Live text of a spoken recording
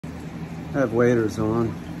I have waders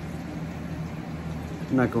on.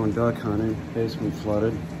 I'm not going duck hunting. Basement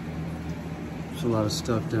flooded. There's a lot of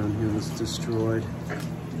stuff down here that's destroyed.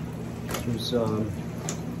 There's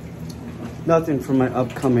nothing for my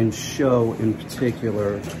upcoming show in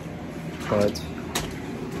particular, but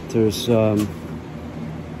there's a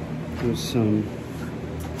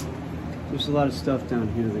lot of stuff down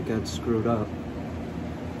here that got screwed up.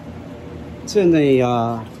 It's in the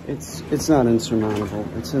it's not insurmountable.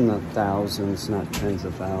 It's in the thousands, not tens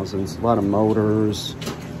of thousands. A lot of motors.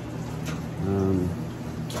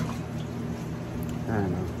 I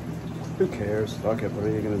don't know. Who cares? Fuck it. What are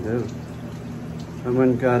you gonna do? I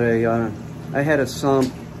went and got a. I had a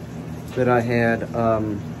sump that I had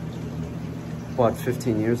bought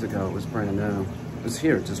 15 years ago. It was brand new. It was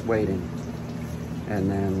here, just waiting. And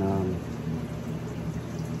then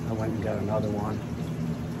I went and got another one.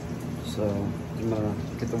 So I'm gonna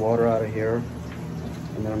get the water out of here,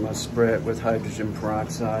 and then I'm gonna spray it with hydrogen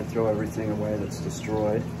peroxide, throw everything away that's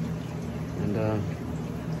destroyed, and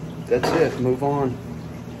that's it. Move on.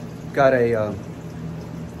 Got a.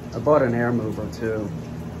 I bought an air mover too.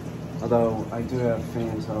 Although I do have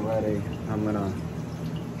fans already, I'm gonna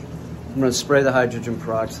spray the hydrogen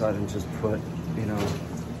peroxide and just put, you know,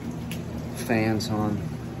 fans on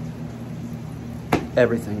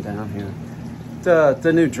everything down here.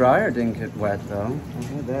 The new dryer didn't get wet though. I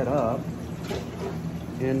had that up.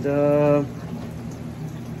 And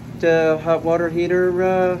the hot water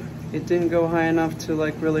heater, it didn't go high enough to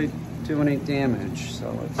like really do any damage. So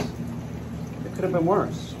it could have been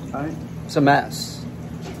worse, right? It's a mess.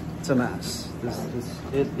 It's a mess.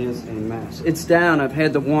 It is a mess. It's down. I've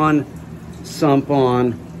had the one sump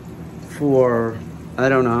on for, I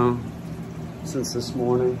don't know, since this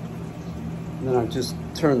morning. And then I just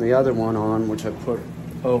turned the other one on, which I put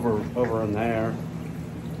over in there.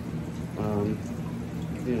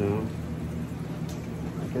 You know,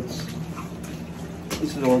 this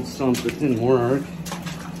is an old sump that didn't work.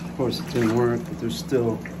 Of course it didn't work, but there's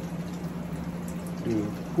still, you know,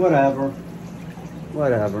 whatever.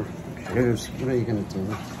 Who cares? What are you gonna do?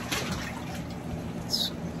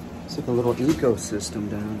 It's like a little ecosystem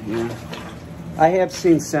down here. I have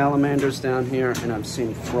seen salamanders down here, and I've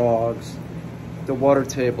seen frogs. The water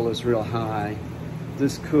table is real high.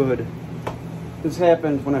 This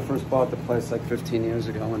happened when I first bought the place like 15 years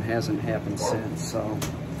ago and hasn't happened since. So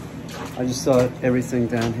I just thought everything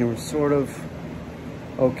down here was sort of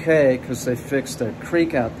okay because they fixed a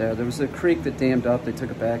creek out there. There was a creek that dammed up. They took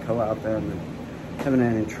a backhoe out there and they haven't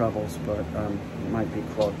had any troubles, but it might be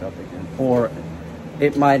clogged up again. Or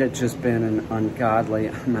it might have just been an ungodly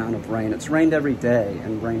amount of rain. It's rained every day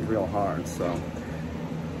and rained real hard, so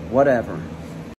whatever.